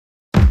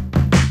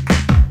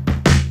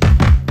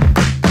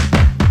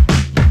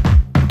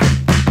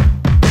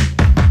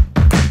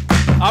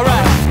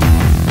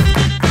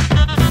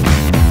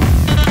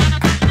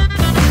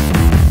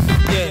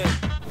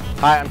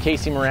Hi, I'm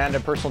Casey Miranda,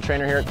 personal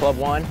trainer here at Club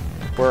One.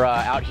 We're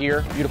out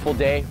here, beautiful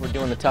day. We're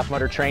doing the Tough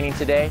Mudder training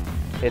today.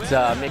 It's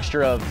a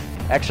mixture of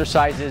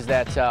exercises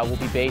that will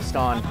be based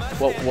on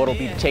what will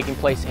be taking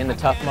place in the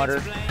Tough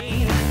Mudder.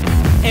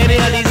 Any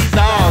of these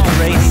thoughts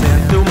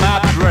racing through my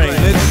brain,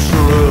 it's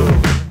true.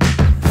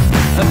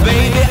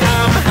 Baby,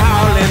 I'm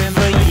howling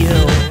for you.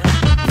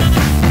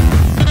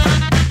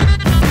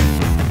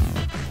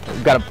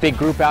 We've got a big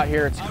group out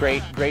here. It's a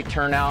great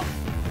turnout.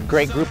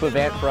 Great group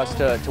event for us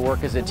to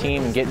work as a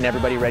team and getting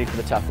everybody ready for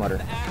the Tough Mudder.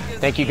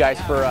 Thank you guys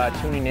for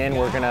tuning in.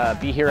 We're going to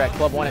be here at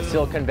Club One at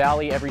Silicon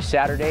Valley every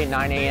Saturday,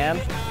 9 a.m.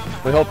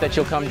 We hope that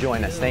you'll come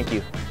join us. Thank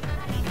you.